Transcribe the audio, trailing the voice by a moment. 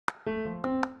Hey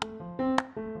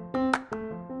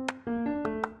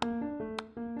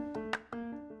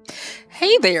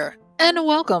there, and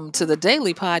welcome to the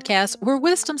daily podcast where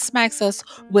wisdom smacks us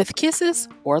with kisses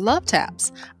or love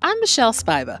taps. I'm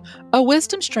MichelleSpiva, a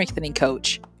wisdom strengthening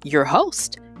coach, your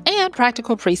host, and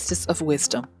practical priestess of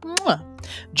wisdom. Mwah.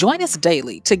 Join us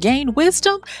daily to gain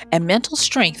wisdom and mental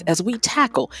strength as we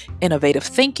tackle innovative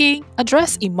thinking,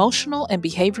 address emotional and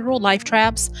behavioral life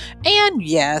traps, and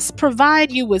yes,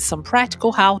 provide you with some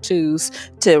practical how-tos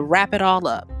to wrap it all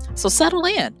up. So settle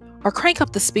in or crank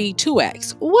up the speed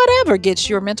 2x, whatever gets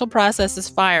your mental processes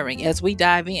firing as we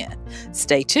dive in.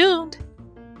 Stay tuned.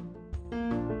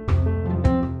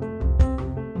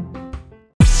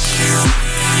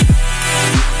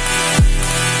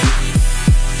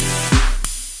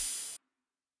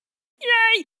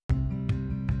 Yay!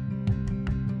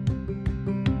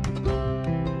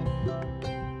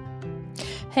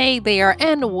 Hey there,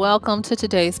 and welcome to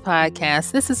today's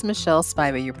podcast. This is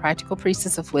MichelleSpiva, your practical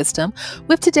priestess of wisdom,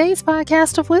 with today's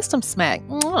podcast of Wisdom Smack.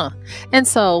 Mwah. And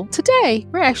so today,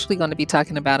 we're actually going to be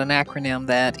talking about an acronym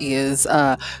that is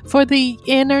for the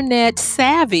internet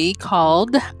savvy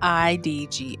called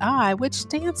IDGI, which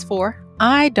stands for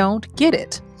I Don't Get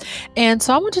It. And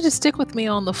so I want you to stick with me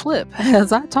on the flip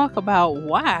as I talk about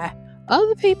why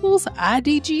other people's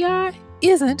IDGI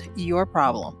isn't your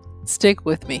problem. Stick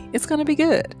with me. It's going to be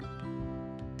good.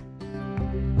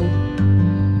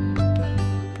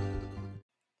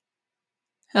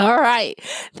 All right.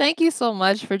 Thank you so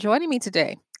much for joining me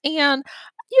today. And,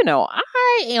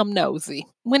 I am nosy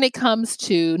when it comes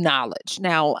to knowledge.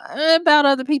 Now, about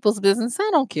other people's business, I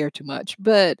don't care too much.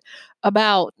 But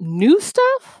about new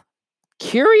stuff,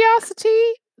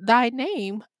 curiosity, thy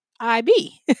name, I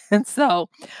be. And so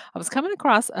I was coming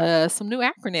across some new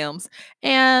acronyms,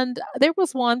 and there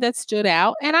was one that stood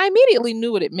out, and I immediately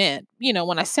knew what it meant.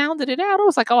 When I sounded it out, I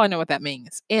was like, oh, I know what that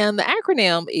means. And the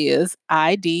acronym is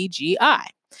IDGI,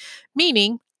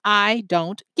 meaning I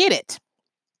don't get it.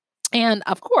 And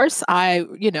of course, I,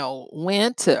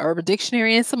 went to Urban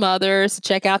Dictionary and some others to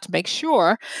check out to make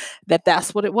sure that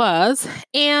that's what it was.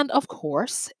 And of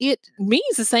course, it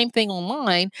means the same thing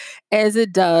online as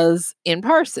it does in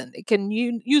person. It can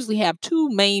usually have two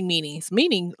main meanings,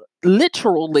 meaning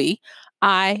literally,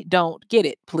 I don't get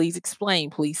it. Please explain,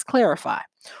 please clarify.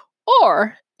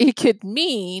 Or it could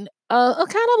mean a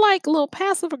kind of like a little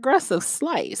passive aggressive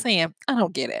slight, saying, I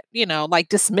don't get it, like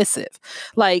dismissive.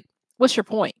 Like, what's your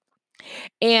point?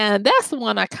 And that's the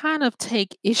one I kind of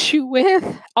take issue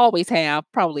with, always have,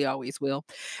 probably always will.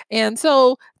 And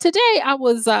so today I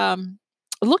was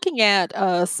looking at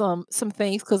some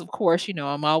things because, of course,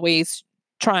 I'm always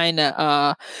trying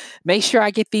to make sure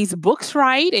I get these books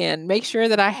right and make sure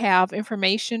that I have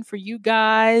information for you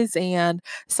guys. And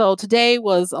so today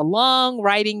was a long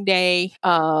writing day,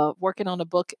 working on a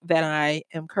book that I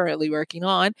am currently working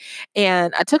on.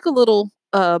 And I took a little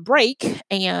break,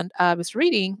 and I was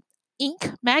reading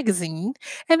Inc. magazine,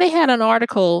 and they had an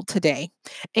article today,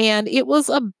 and it was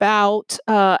about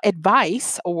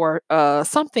advice or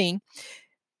something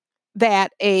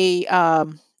that a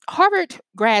Harvard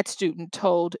grad student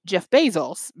told Jeff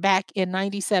Bezos back in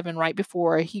 '97, right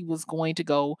before he was going to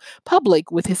go public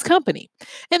with his company.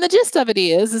 And the gist of it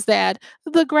is that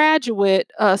the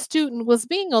graduate student was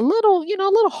being a little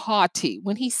haughty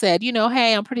when he said,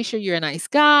 hey, I'm pretty sure you're a nice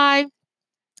guy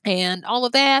and all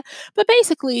of that. But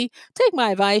basically, take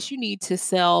my advice, you need to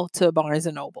sell to Barnes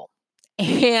and Noble.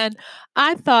 And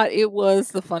I thought it was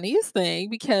the funniest thing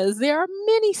because there are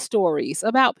many stories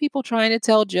about people trying to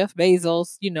tell Jeff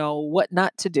Bezos, what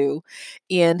not to do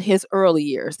in his early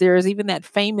years. There is even that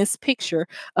famous picture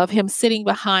of him sitting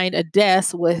behind a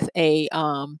desk with a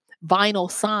vinyl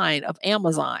sign of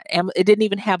Amazon. It didn't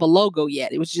even have a logo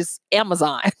yet. It was just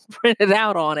Amazon printed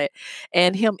out on it,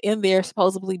 and him in there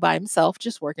supposedly by himself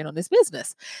just working on his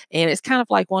business. And it's kind of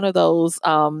like one of those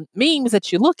memes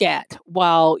that you look at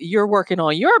while you're working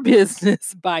on your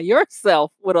business by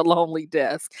yourself with a lonely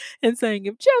desk and saying,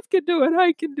 if Jeff can do it,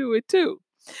 I can do it too.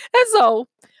 And so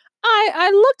I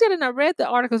looked at it and I read the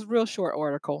article. It's a real short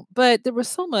article, but there was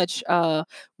so much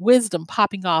wisdom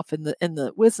popping off in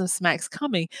the wisdom smacks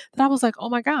coming that I was like, oh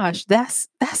my gosh, that's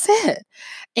it.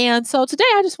 And so today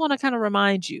I just want to kind of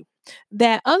remind you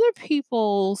that other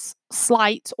people's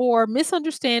slights or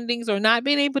misunderstandings or not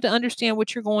being able to understand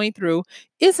what you're going through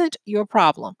isn't your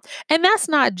problem. And that's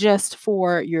not just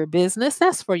for your business,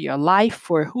 that's for your life,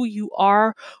 for who you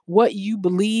are, what you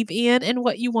believe in, and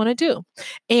what you want to do.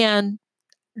 And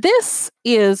this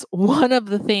is one of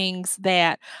the things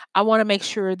that I want to make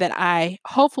sure that I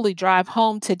hopefully drive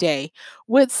home today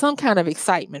with some kind of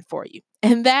excitement for you.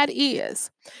 And that is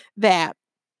that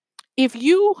if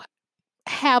you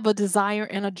have a desire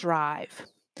and a drive,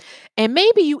 and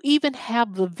maybe you even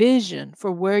have the vision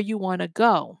for where you want to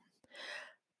go,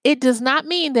 it does not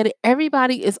mean that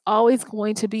everybody is always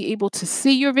going to be able to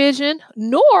see your vision,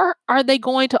 nor are they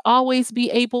going to always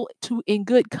be able to, in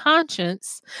good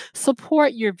conscience,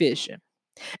 support your vision.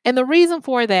 And the reason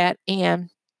for that, and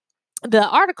the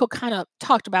article kind of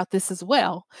talked about this as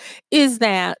well, is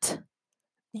that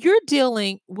you're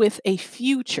dealing with a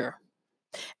future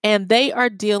and they are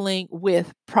dealing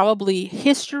with probably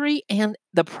history and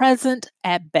the present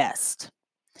at best.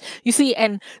 You see,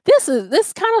 and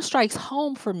this kind of strikes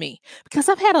home for me because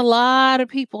I've had a lot of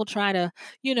people try to,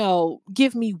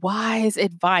 give me wise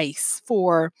advice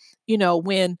for,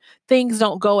 when things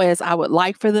don't go as I would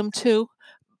like for them to,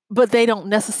 but they don't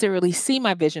necessarily see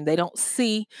my vision. They don't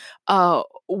see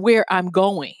where I'm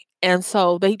going. And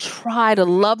so they try to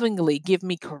lovingly give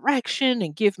me correction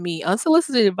and give me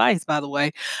unsolicited advice, by the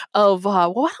way, of,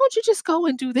 well, why don't you just go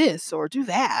and do this or do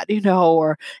that,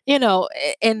 or,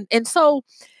 and so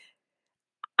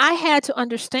I had to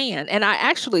understand, and I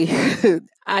actually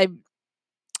I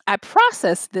I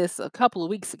processed this a couple of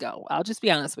weeks ago. I'll just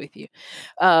be honest with you,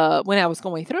 when I was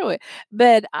going through it.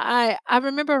 But I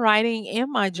remember writing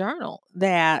in my journal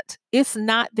that it's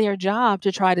not their job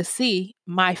to try to see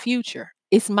my future.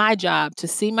 It's my job to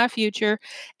see my future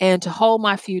and to hold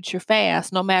my future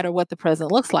fast, no matter what the present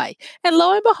looks like. And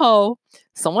lo and behold,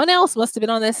 someone else must have been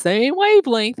on that same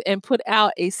wavelength and put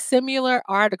out a similar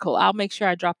article. I'll make sure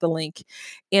I drop the link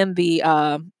in the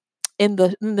in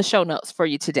the show notes for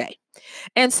you today.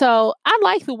 And so I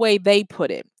like the way they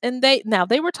put it. And they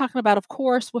were talking about, of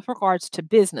course, with regards to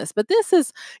business, but this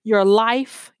is your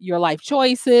life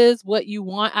choices, what you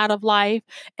want out of life,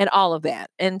 and all of that.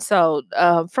 And so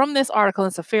from this article,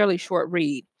 it's a fairly short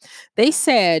read. They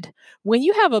said, when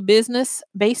you have a business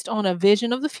based on a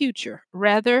vision of the future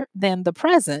rather than the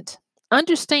present,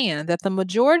 understand that the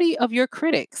majority of your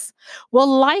critics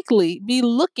will likely be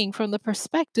looking from the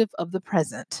perspective of the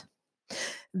present.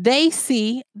 They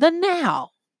see the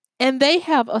now, and they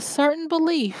have a certain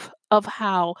belief of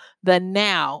how the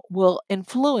now will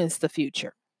influence the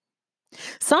future.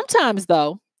 Sometimes,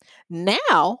 though,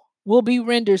 now will be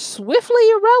rendered swiftly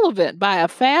irrelevant by a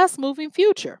fast moving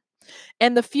future.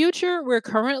 And the future we're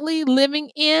currently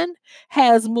living in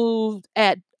has moved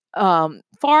at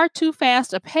far too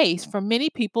fast a pace for many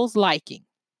people's liking.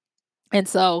 And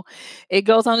so it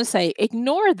goes on to say,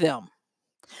 ignore them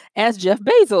as Jeff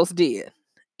Bezos did.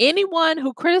 Anyone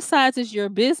who criticizes your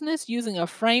business using a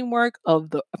framework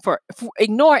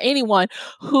ignore anyone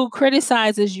who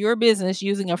criticizes your business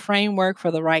using a framework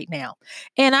for the right now.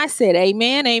 And I said,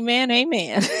 amen, amen,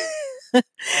 amen.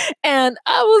 And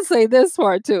I will say this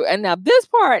part too. And now this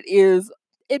part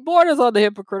it borders on the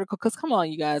hypocritical because come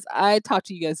on, you guys. I talk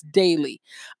to you guys daily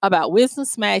about wisdom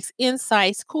smacks,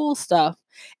 insights, cool stuff.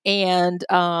 And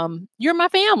you're my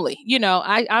family.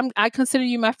 I consider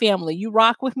you my family. You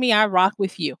rock with me, I rock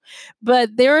with you.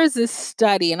 But there is this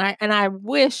study, and I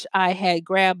wish I had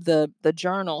grabbed the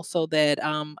journal so that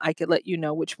I could let you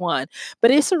know which one.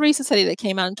 But it's a recent study that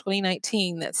came out in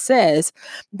 2019 that says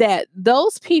that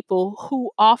those people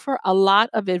who offer a lot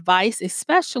of advice,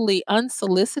 especially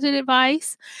unsolicited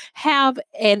advice, have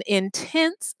an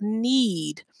intense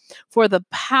need for the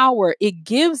power it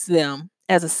gives them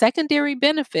as a secondary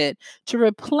benefit to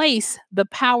replace the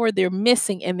power they're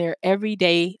missing in their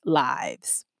everyday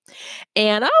lives.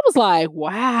 And I was like,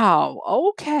 wow,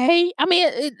 okay. I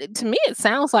mean, to me, it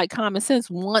sounds like common sense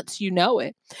once you know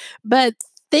it. But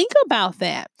think about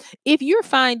that. If you're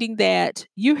finding that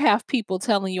you have people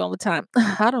telling you all the time,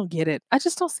 I don't get it. I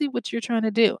just don't see what you're trying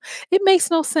to do. It makes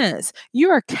no sense.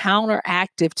 You're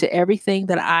counteractive to everything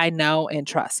that I know and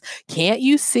trust. Can't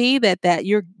you see that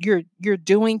you're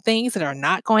doing things that are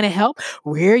not going to help?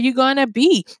 Where are you going to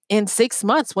be in 6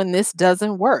 months when this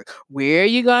doesn't work? Where are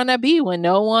you going to be when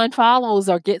no one follows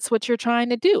or gets what you're trying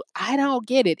to do? I don't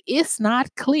get it. It's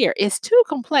not clear. It's too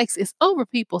complex. It's over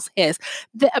people's heads.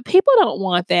 People don't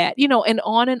want that, and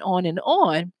on and on and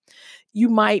on. You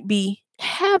might be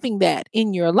having that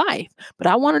in your life, but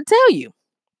I want to tell you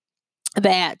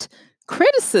that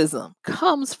criticism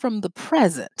comes from the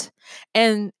present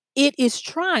and it is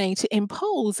trying to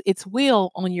impose its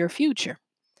will on your future.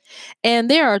 And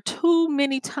there are too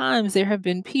many times there have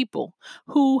been people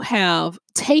who have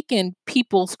taken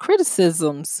people's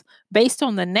criticisms based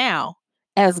on the now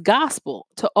as gospel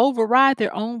to override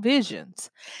their own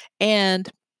visions. And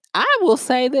I will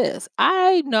say this,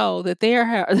 I know that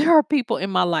there are people in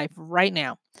my life right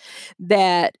now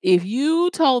that if you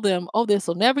told them, oh, this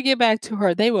will never get back to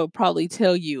her, they will probably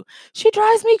tell you, she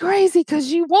drives me crazy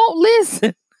because you won't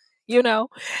listen, you know?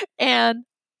 And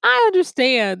I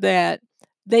understand that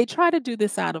they try to do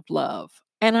this out of love.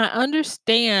 And I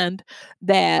understand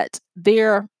that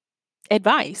their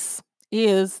advice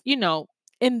is,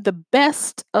 in the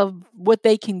best of what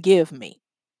they can give me.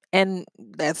 And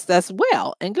that's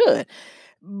well and good.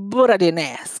 But I didn't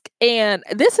ask. And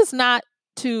this is not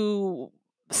to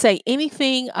say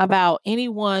anything about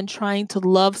anyone trying to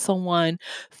love someone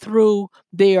through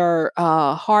their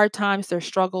hard times, their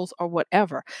struggles, or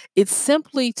whatever. It's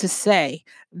simply to say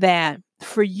that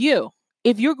for you,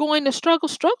 if you're going to struggle,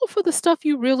 struggle for the stuff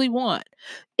you really want.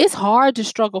 It's hard to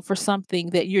struggle for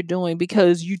something that you're doing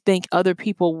because you think other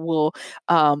people will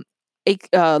um,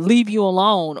 leave you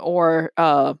alone, or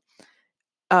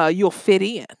you'll fit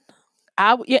in.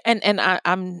 Yeah,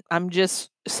 I'm just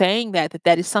saying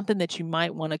that is something that you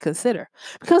might want to consider,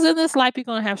 because in this life you're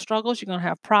going to have struggles, you're going to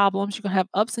have problems, you're going to have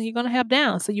ups, and you're going to have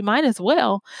downs. So you might as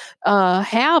well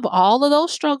have all of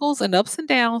those struggles and ups and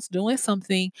downs doing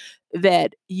something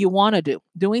that you want to do,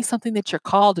 doing something that you're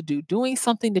called to do, doing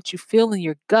something that you feel in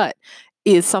your gut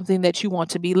is something that you want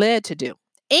to be led to do.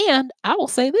 And I will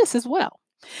say this as well,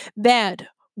 that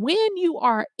when you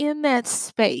are in that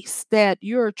space that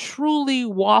you're truly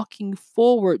walking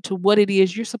forward to what it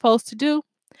is you're supposed to do,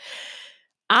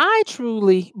 I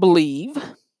truly believe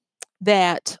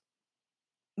that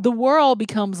the world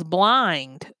becomes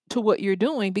blind to what you're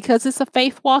doing because it's a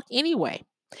faith walk anyway.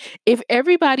 If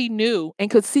everybody knew and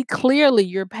could see clearly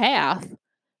your path,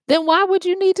 then why would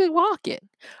you need to walk it?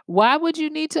 Why would you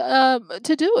need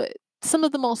to do it? Some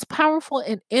of the most powerful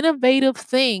and innovative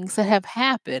things that have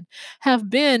happened have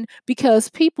been because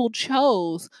people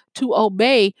chose to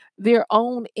obey their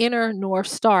own inner North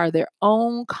Star, their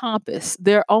own compass,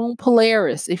 their own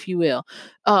Polaris, if you will.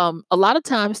 A lot of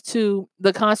times to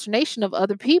the consternation of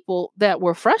other people that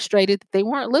were frustrated that they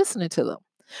weren't listening to them.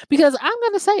 Because I'm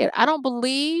going to say it, I don't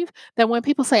believe that when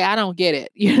people say, I don't get it,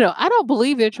 I don't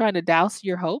believe they're trying to douse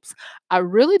your hopes. I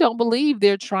really don't believe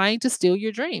they're trying to steal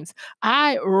your dreams.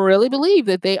 I really believe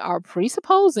that they are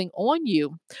presupposing on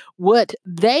you what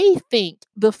they think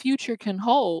the future can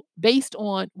hold based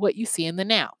on what you see in the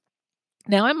now.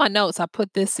 Now, in my notes, I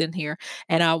put this in here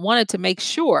and I wanted to make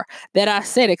sure that I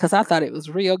said it because I thought it was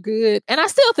real good. And I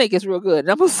still think it's real good. And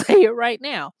I'm going to say it right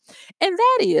now. And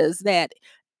that is that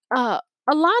uh,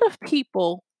 a lot of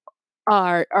people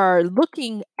are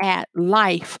looking at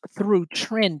life through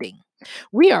trending.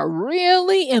 We are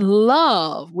really in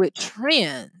love with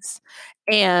trends,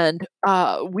 and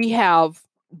we have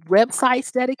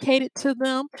websites dedicated to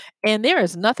them, and there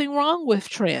is nothing wrong with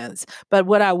trends. But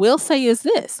what I will say is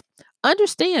this.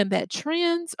 Understand that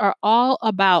trends are all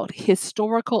about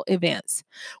historical events.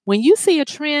 When you see a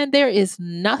trend, there is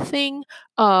nothing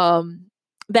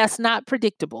that's not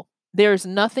predictable. There's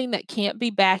nothing that can't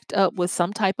be backed up with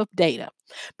some type of data,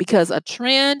 because a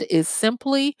trend is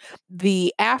simply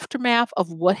the aftermath of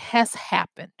what has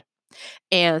happened.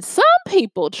 And some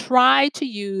people try to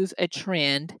use a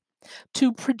trend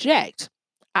to project.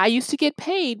 I used to get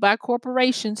paid by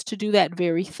corporations to do that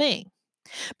very thing.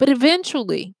 But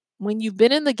eventually, when you've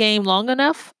been in the game long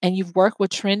enough and you've worked with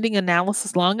trending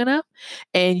analysis long enough,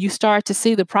 and you start to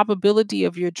see the probability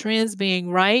of your trends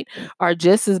being right are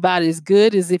just about as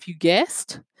good as if you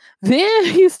guessed,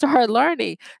 then you start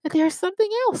learning that there's something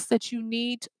else that you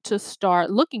need to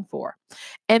start looking for.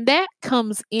 And that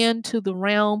comes into the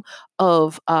realm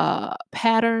of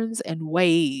patterns and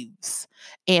waves.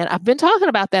 And I've been talking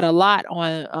about that a lot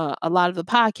on a lot of the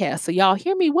podcasts. So y'all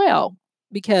hear me well,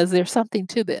 because there's something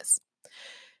to this.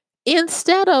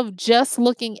 Instead of just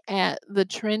looking at the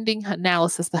trending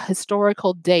analysis, the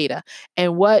historical data,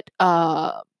 and what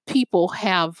people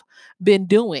have been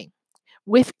doing,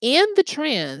 within the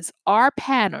trends are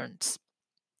patterns.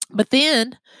 But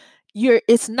then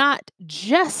it's not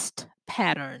just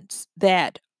patterns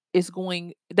that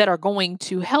are going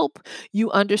to help you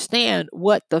understand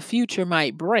what the future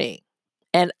might bring.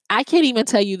 And I can't even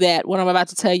tell you that what I'm about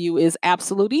to tell you is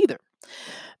absolute either.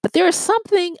 But there is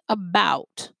something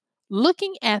about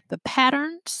looking at the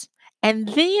patterns and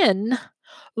then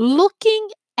looking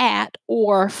at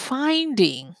or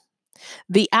finding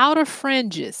the outer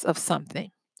fringes of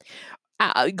something,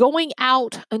 going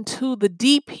out into the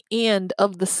deep end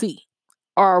of the sea,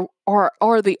 or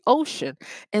the ocean,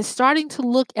 and starting to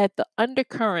look at the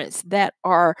undercurrents that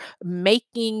are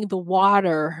making the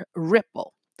water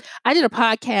ripple. I did a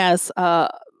podcast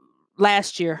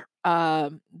last year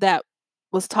that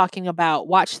was talking about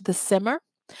watch the simmer.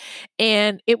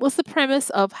 And it was the premise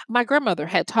of my grandmother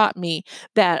had taught me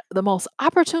that the most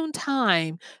opportune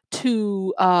time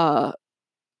to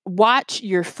watch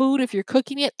your food if you're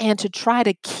cooking it, and to try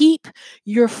to keep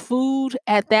your food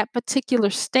at that particular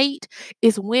state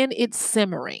is when it's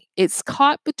simmering. It's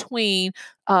caught between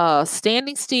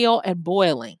standing still and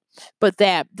boiling. But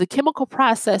that the chemical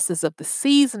processes of the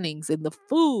seasonings in the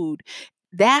food,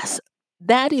 that's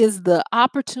that is the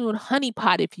opportune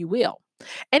honeypot, if you will.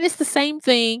 And it's the same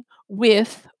thing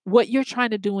with what you're trying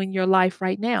to do in your life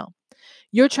right now.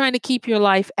 You're trying to keep your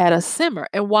life at a simmer.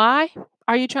 And why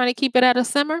are you trying to keep it at a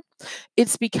simmer?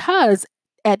 It's because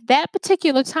at that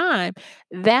particular time,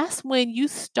 that's when you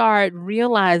start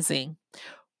realizing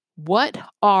what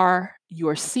are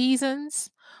your seasons,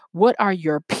 what are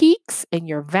your peaks and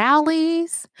your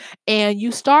valleys, and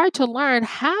you start to learn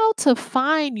how to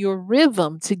find your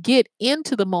rhythm to get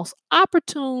into the most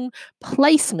opportune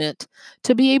placement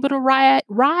to be able to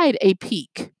ride a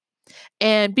peak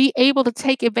and be able to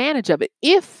take advantage of it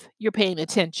if you're paying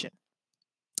attention.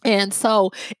 And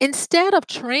so instead of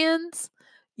trends,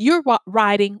 you're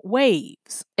riding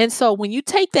waves. And so when you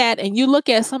take that and you look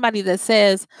at somebody that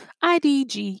says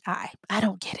IDGI, I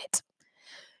don't get it.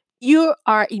 You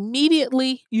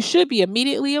should be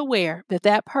immediately aware that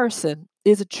that person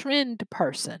is a trend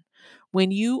person when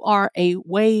you are a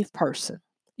wave person.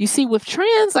 You see, with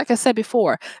trends, like I said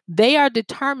before, they are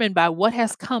determined by what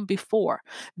has come before.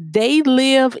 They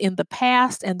live in the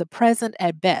past and the present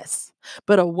at best.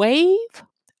 But a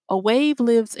wave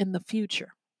lives in the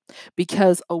future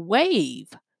because a wave,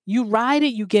 you ride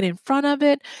it, you get in front of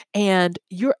it, and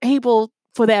you're able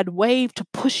for that wave to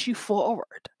push you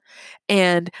forward.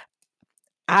 And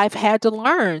I've had to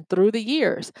learn through the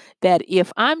years that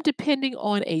if I'm depending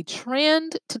on a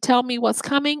trend to tell me what's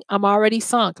coming, I'm already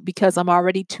sunk because I'm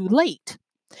already too late.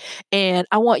 And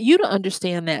I want you to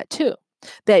understand that too.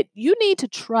 That you need to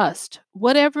trust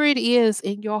whatever it is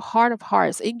in your heart of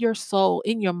hearts, in your soul,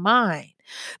 in your mind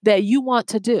that you want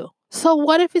to do. So,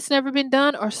 what if it's never been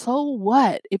done? Or so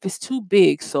what if it's too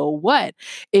big? So, what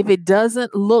if it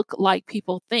doesn't look like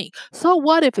people think? So,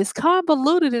 what if it's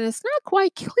convoluted and it's not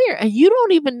quite clear and you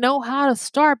don't even know how to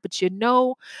start, but you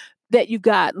know that you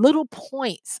got little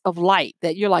points of light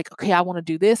that you're like, okay, I want to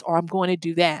do this or I'm going to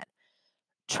do that.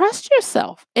 Trust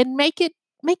yourself and make it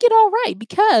all right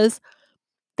because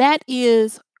that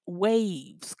is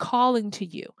waves calling to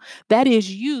you. That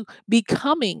is you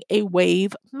becoming a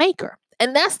wave maker.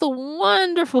 And that's the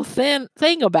wonderful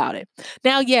thing about it.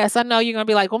 Now, yes, I know you're going to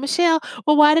be like, well, Michelle,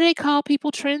 well, why do they call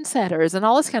people trendsetters and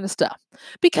all this kind of stuff?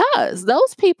 Because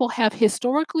those people have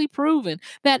historically proven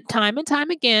that time and time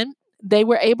again, they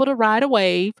were able to ride a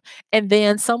wave and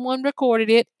then someone recorded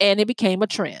it and it became a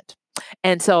trend.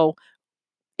 And so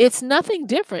it's nothing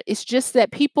different. It's just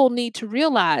that people need to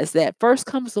realize that first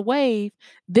comes the wave,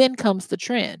 then comes the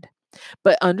trend.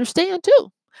 But understand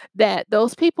too that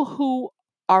those people who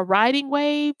are riding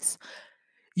waves,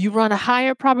 you run a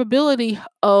higher probability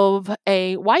of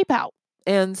a wipeout.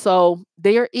 And so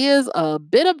there is a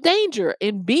bit of danger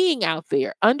in being out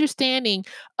there, understanding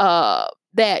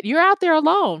that you're out there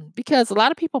alone because a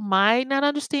lot of people might not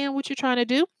understand what you're trying to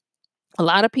do. A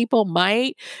lot of people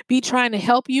might be trying to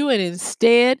help you, and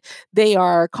instead they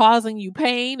are causing you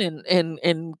pain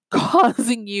and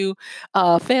causing you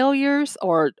failures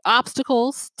or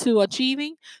obstacles to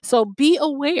achieving. So be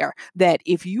aware that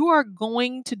if you are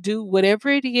going to do whatever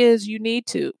it is you need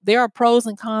to, there are pros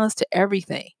and cons to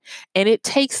everything, and it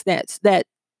takes that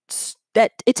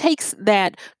it takes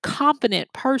that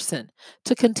confident person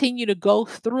to continue to go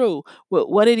through with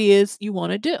what it is you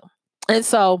want to do. And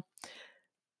so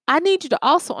I need you to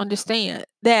also understand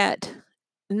that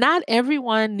not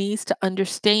everyone needs to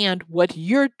understand what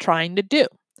you're trying to do.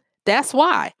 That's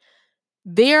why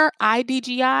their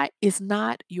IDGI is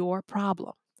not your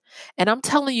problem. And I'm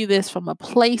telling you this from a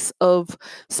place of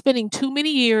spending too many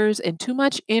years and too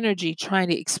much energy trying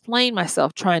to explain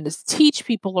myself, trying to teach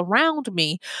people around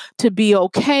me to be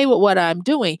okay with what I'm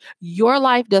doing. Your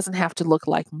life doesn't have to look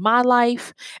like my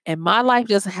life, and my life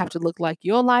doesn't have to look like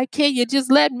your life. Can you just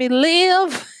let me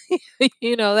live?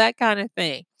 That kind of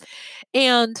thing.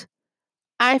 And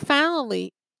I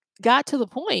finally got to the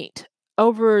point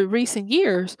over recent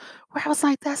years where I was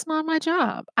like, that's not my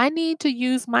job. I need to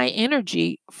use my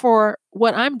energy for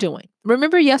what I'm doing.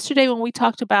 Remember yesterday when we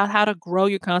talked about how to grow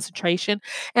your concentration?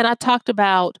 And I talked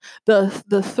about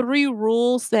the three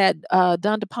rules that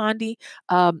Don DePonde,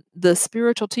 the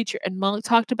spiritual teacher and monk,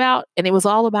 talked about. And it was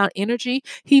all about energy.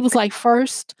 He was like,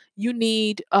 first, you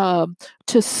need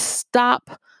to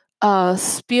stop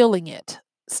spilling it.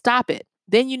 Stop it.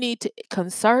 Then you need to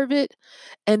conserve it,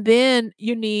 and then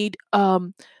you need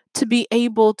to be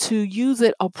able to use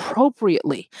it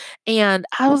appropriately. And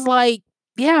I was like,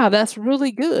 yeah, that's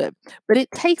really good, but it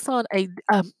takes on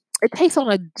it takes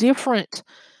on a different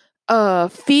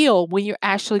feel when you're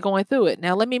actually going through it.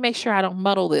 Now, let me make sure I don't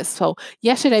muddle this. So,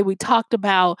 yesterday we talked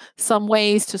about some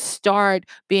ways to start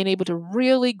being able to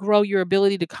really grow your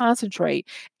ability to concentrate.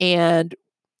 And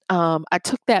I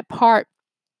took that part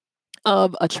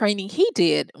of a training he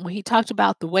did when he talked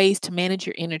about the ways to manage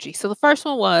your energy. So, the first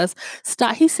one was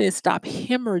stop, he said, stop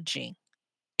hemorrhaging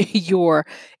your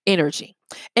energy.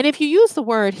 And if you use the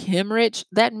word hemorrhage,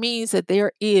 that means that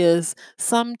there is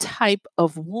some type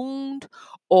of wound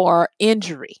or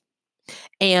injury.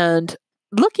 And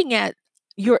looking at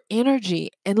your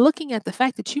energy and looking at the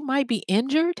fact that you might be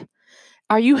injured,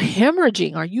 are you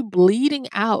hemorrhaging? Are you bleeding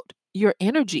out your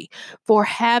energy for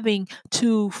having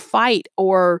to fight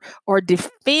or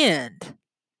defend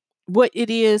what it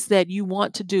is that you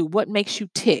want to do, what makes you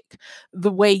tick,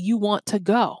 the way you want to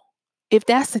go? If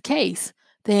that's the case,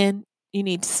 then you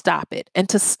need to stop it. And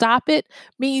to stop it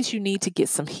means you need to get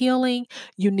some healing.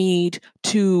 You need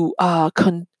to,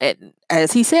 and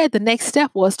as he said, the next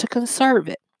step was to conserve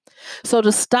it. So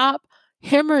to stop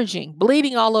hemorrhaging,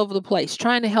 bleeding all over the place,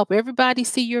 trying to help everybody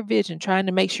see your vision, trying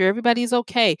to make sure everybody's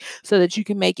okay so that you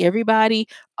can make everybody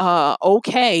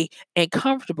okay and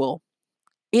comfortable.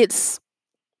 It's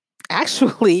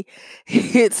actually,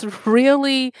 it's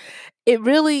really, it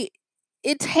really,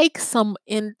 it takes some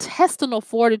intestinal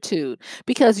fortitude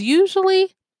because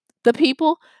usually the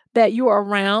people that you are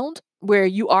around where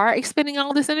you are expending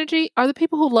all this energy are the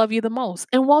people who love you the most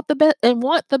and want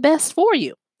the best for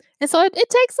you. And so it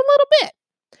takes a little bit.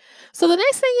 So the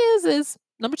next thing is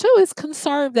number 2 is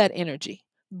conserve that energy.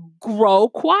 Grow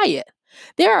quiet.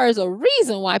 There is a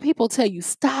reason why people tell you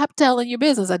stop telling your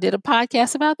business. I did a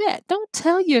podcast about that. Don't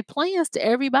tell your plans to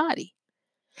everybody.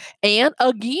 And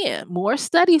again, more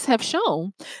studies have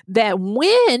shown that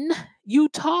when you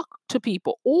talk to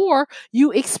people or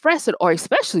you express it, or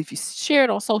especially if you share it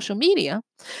on social media,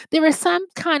 there is some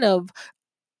kind of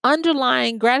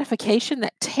underlying gratification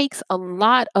that takes a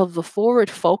lot of the forward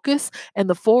focus and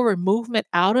the forward movement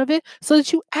out of it so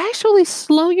that you actually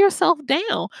slow yourself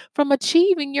down from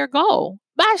achieving your goal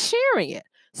by sharing it.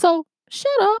 So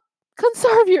shut up,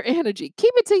 conserve your energy,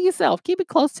 keep it to yourself, keep it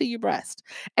close to your breast.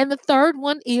 And the third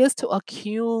one is to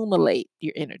accumulate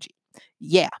your energy.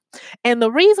 Yeah. And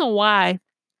the reason why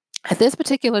at this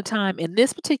particular time, in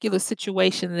this particular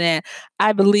situation, that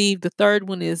I believe the third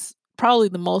one is probably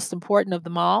the most important of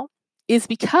them all is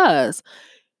because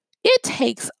it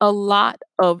takes a lot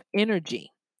of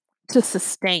energy to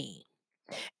sustain.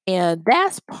 And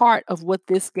that's part of what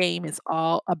this game is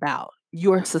all about,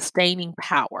 your sustaining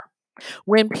power.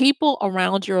 When people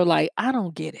around you are like, I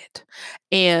don't get it,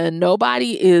 and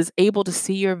nobody is able to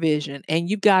see your vision, and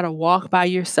you've got to walk by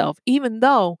yourself, even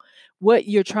though what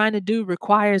you're trying to do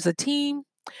requires a team,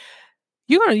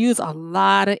 you're going to use a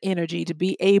lot of energy to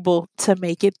be able to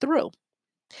make it through.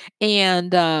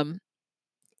 And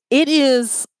it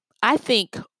is, I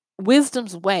think,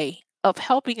 wisdom's way of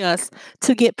helping us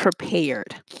to get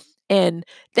prepared. And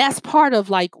that's part of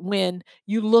like when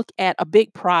you look at a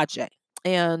big project.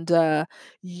 And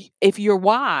if you're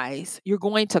wise, you're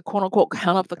going to quote unquote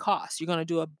count up the cost. You're going to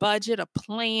do a budget, a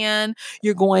plan.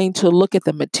 You're going to look at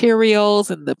the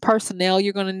materials and the personnel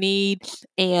you're going to need.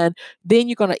 And then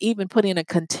you're going to even put in a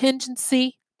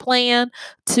contingency plan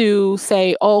to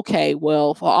say, okay,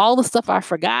 well, for all the stuff I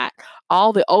forgot,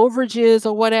 all the overages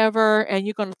or whatever, and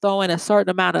you're going to throw in a certain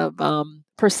amount of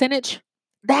percentage.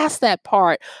 That's that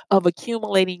part of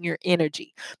accumulating your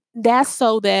energy. That's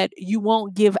so that you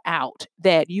won't give out,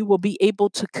 that you will be able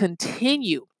to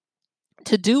continue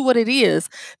to do what it is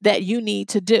that you need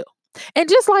to do. And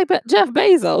just like Jeff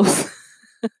Bezos,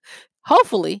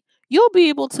 hopefully you'll be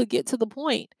able to get to the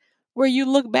point where you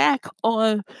look back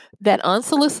on that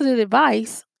unsolicited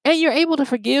advice and you're able to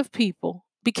forgive people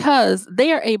because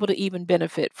they are able to even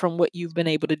benefit from what you've been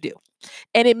able to do.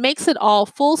 And it makes it all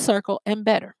full circle and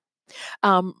better.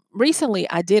 Recently,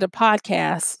 I did a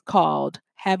podcast called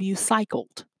Have You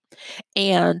Cycled?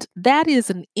 And that is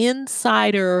an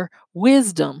insider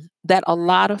wisdom that a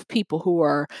lot of people who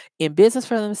are in business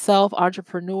for themselves,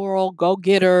 entrepreneurial,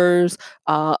 go-getters,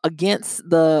 against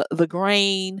the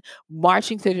grain,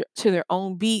 marching to their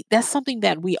own beat, that's something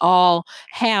that we all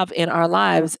have in our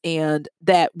lives and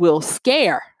that will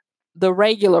scare the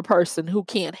regular person who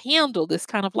can't handle this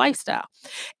kind of lifestyle.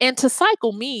 And to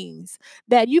cycle means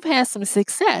that you've had some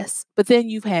success, but then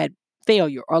you've had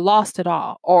failure or lost it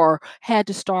all or had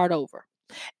to start over.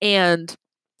 And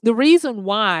the reason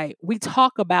why we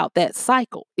talk about that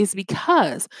cycle is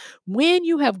because when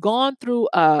you have gone through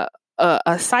a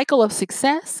cycle of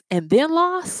success and then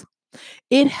loss,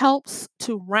 It helps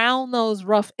to round those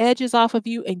rough edges off of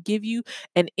you and give you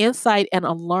an insight and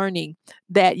a learning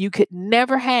that you could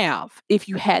never have if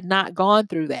you had not gone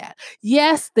through that.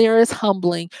 Yes, there is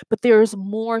humbling, but there is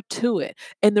more to it.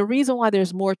 And the reason why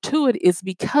there's more to it is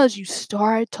because you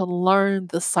start to learn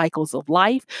the cycles of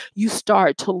life. You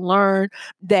start to learn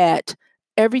that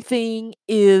everything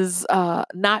is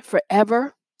not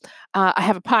forever. I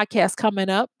have a podcast coming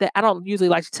up that I don't usually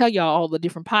like to tell y'all all the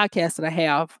different podcasts that I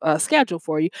have scheduled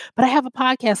for you, but I have a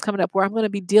podcast coming up where I'm going to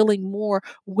be dealing more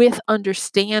with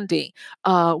understanding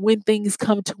when things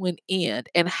come to an end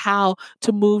and how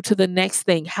to move to the next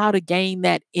thing, how to gain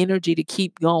that energy to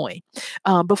keep going.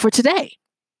 But for today,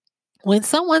 when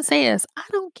someone says, I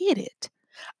don't get it,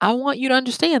 I want you to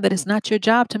understand that it's not your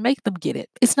job to make them get it.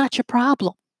 It's not your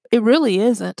problem. It really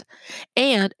isn't.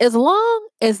 And as long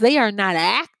as they are not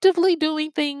actively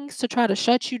doing things to try to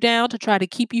shut you down, to try to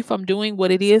keep you from doing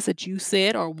what it is that you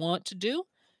said or want to do,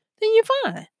 then you're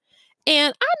fine.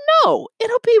 And I know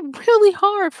it'll be really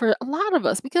hard for a lot of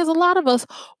us because a lot of us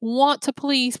want to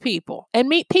please people.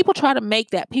 And people try to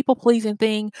make that people pleasing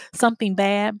thing something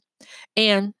bad.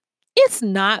 And it's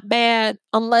not bad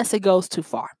unless it goes too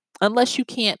far, unless you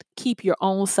can't keep your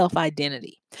own self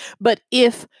identity. But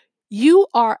if you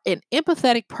are an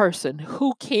empathetic person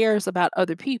who cares about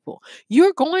other people,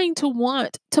 you're going to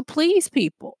want to please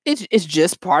people. It's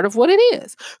just part of what it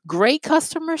is. Great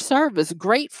customer service,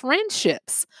 great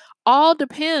friendships all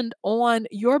depend on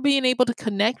your being able to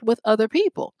connect with other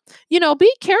people.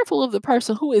 Be careful of the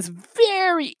person who is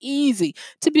very easy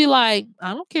to be like,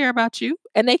 I don't care about you.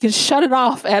 And they can shut it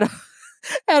off at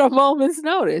a moment's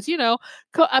notice.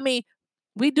 I mean,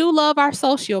 we do love our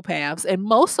sociopaths, and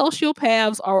most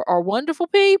sociopaths are wonderful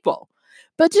people.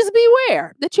 But just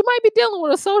beware that you might be dealing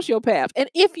with a sociopath. And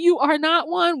if you are not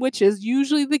one, which is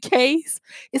usually the case,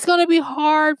 it's going to be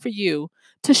hard for you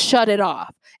to shut it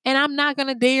off. And I'm not going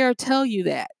to dare tell you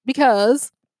that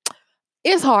because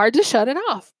it's hard to shut it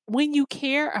off when you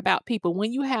care about people,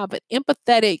 when you have an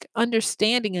empathetic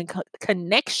understanding and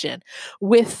connection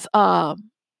with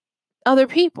other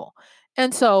people.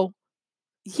 And so,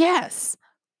 yes,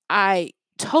 I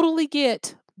totally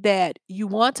get that you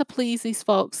want to please these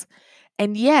folks.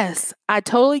 And yes, I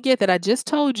totally get that. I just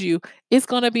told you it's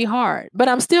going to be hard, but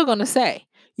I'm still going to say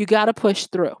you got to push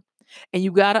through and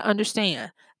you got to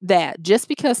understand that just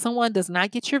because someone does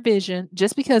not get your vision,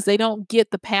 just because they don't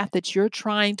get the path that you're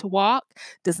trying to walk,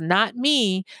 does not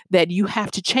mean that you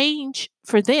have to change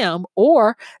for them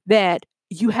or that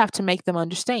you have to make them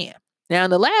understand. Now,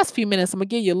 in the last few minutes, I'm going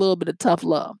to give you a little bit of tough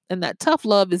love. And that tough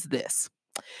love is this: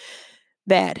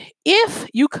 that if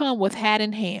you come with hat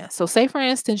in hand, so say, for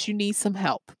instance, you need some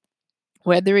help,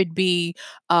 whether it be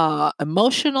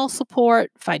emotional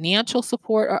support, financial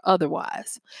support, or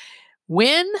otherwise,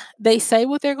 when they say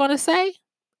what they're going to say,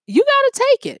 you got to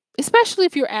take it, especially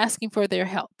if you're asking for their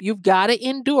help. You've got to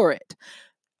endure it.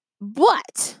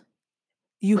 But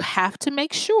you have to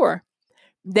make sure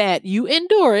that you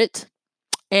endure it.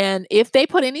 And if they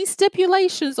put any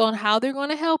stipulations on how they're going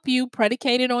to help you,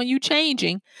 predicated on you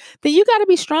changing, then you got to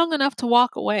be strong enough to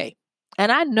walk away.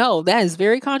 And I know that is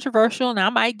very controversial, and I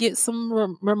might get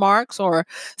some remarks or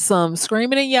some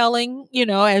screaming and yelling,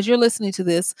 as you're listening to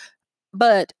this.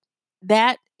 But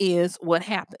that is what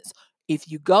happens.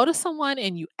 If you go to someone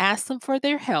and you ask them for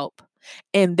their help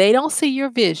and they don't see your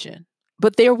vision,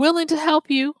 but they're willing to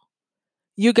help you,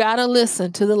 you got to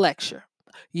listen to the lecture.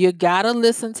 You got to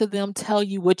listen to them tell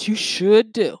you what you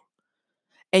should do.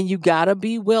 And you got to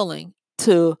be willing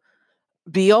to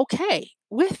be okay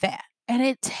with that. And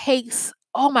it takes,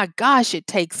 oh my gosh, it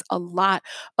takes a lot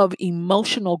of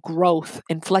emotional growth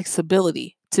and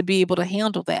flexibility to be able to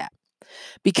handle that.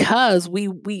 Because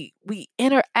we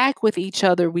interact with each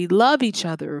other, we love each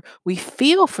other, we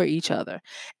feel for each other.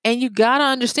 And you got to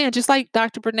understand, just like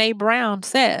Dr. Brene Brown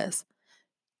says,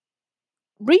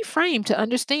 reframe to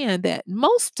understand that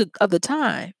most of the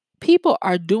time, people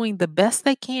are doing the best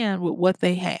they can with what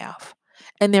they have.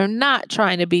 And they're not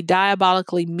trying to be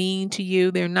diabolically mean to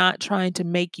you. They're not trying to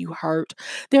make you hurt.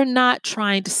 They're not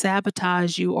trying to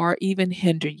sabotage you or even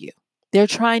hinder you. They're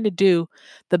trying to do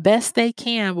the best they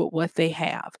can with what they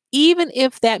have, even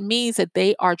if that means that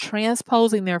they are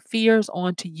transposing their fears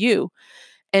onto you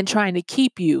and trying to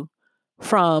keep you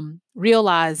from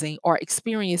realizing or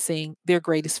experiencing their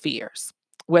greatest fears,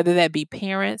 whether that be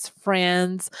parents,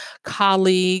 friends,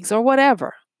 colleagues, or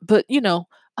whatever. But,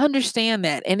 understand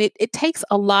that. And it takes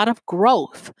a lot of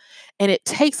growth and it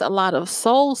takes a lot of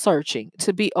soul searching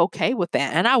to be okay with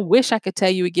that. And I wish I could tell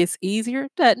you it gets easier.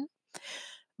 It doesn't.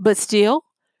 But still,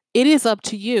 It is up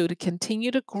to you to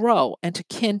continue to grow and to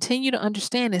continue to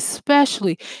understand,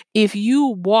 especially if you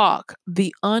walk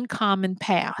the uncommon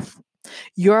path.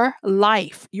 Your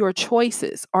life, your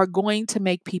choices are going to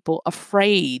make people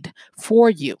afraid for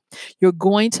you. You're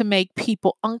going to make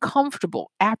people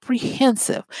uncomfortable,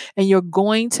 apprehensive, and you're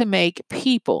going to make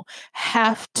people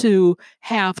have to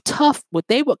have tough, what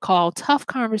they would call tough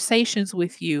conversations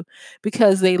with you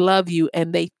because they love you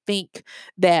and they think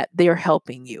that they're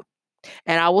helping you.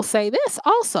 And I will say this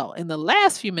also in the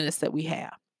last few minutes that we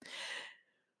have.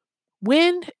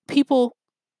 When people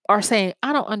are saying,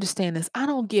 I don't understand this, I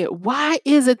don't get, why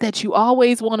is it that you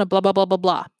always want to blah, blah, blah, blah,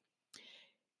 blah?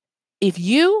 If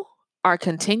you are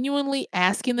continually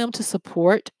asking them to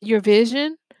support your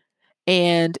vision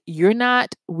and you're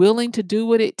not willing to do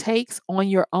what it takes on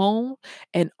your own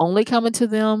and only coming to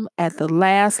them at the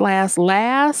last,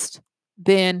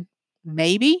 then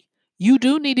maybe you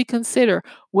do need to consider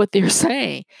what they're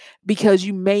saying because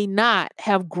you may not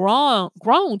have grown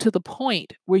to the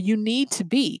point where you need to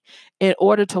be in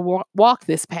order to walk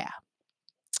this path.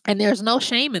 And there's no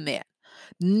shame in that.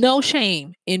 No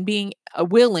shame in being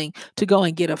willing to go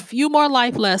and get a few more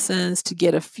life lessons, to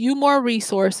get a few more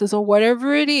resources or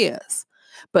whatever it is.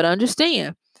 But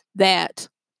understand that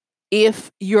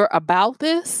if you're about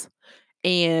this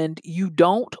and you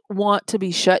don't want to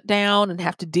be shut down and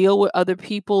have to deal with other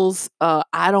people's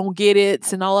I don't get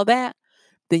it and all of that,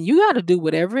 then you got to do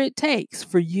whatever it takes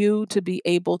for you to be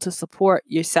able to support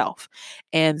yourself.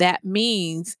 And that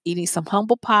means eating some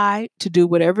humble pie to do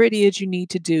whatever it is you need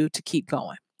to do to keep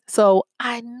going. So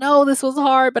I know this was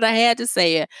hard, but I had to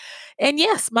say it. And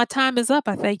yes, my time is up.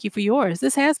 I thank you for yours.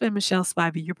 This has been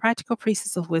MichelleSpiva, your practical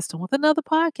priestess of wisdom, with another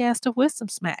podcast of Wisdom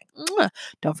Smack. Mwah.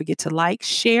 Don't forget to like,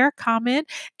 share, comment,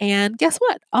 and guess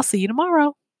what? I'll see you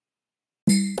tomorrow.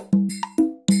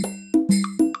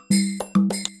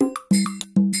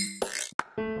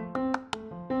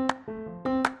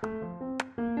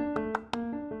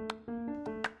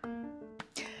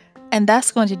 And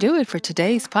that's going to do it for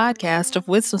today's podcast of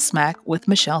Wisdom Smack with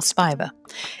MichelleSpiva.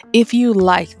 If you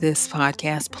like this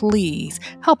podcast, please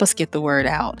help us get the word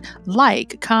out.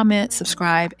 Like, comment,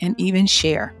 subscribe, and even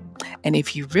share. And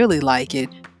if you really like it,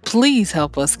 please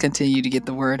help us continue to get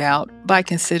the word out by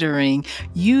considering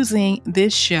using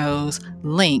this show's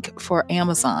link for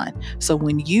Amazon. So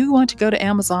when you want to go to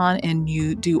Amazon and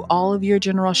you do all of your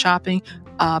general shopping,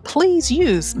 please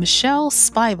use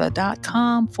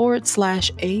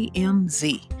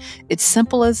MichelleSpiva.com/AMZ. It's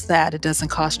simple as that. It doesn't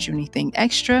cost you anything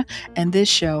extra, and this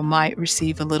show might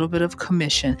receive a little bit of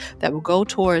commission that will go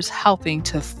towards helping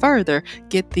to further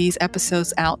get these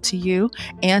episodes out to you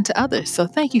and to others. So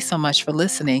thank you so much for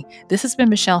listening. This has been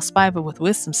MichelleSpiva with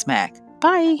Wisdom Smack.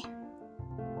 Bye.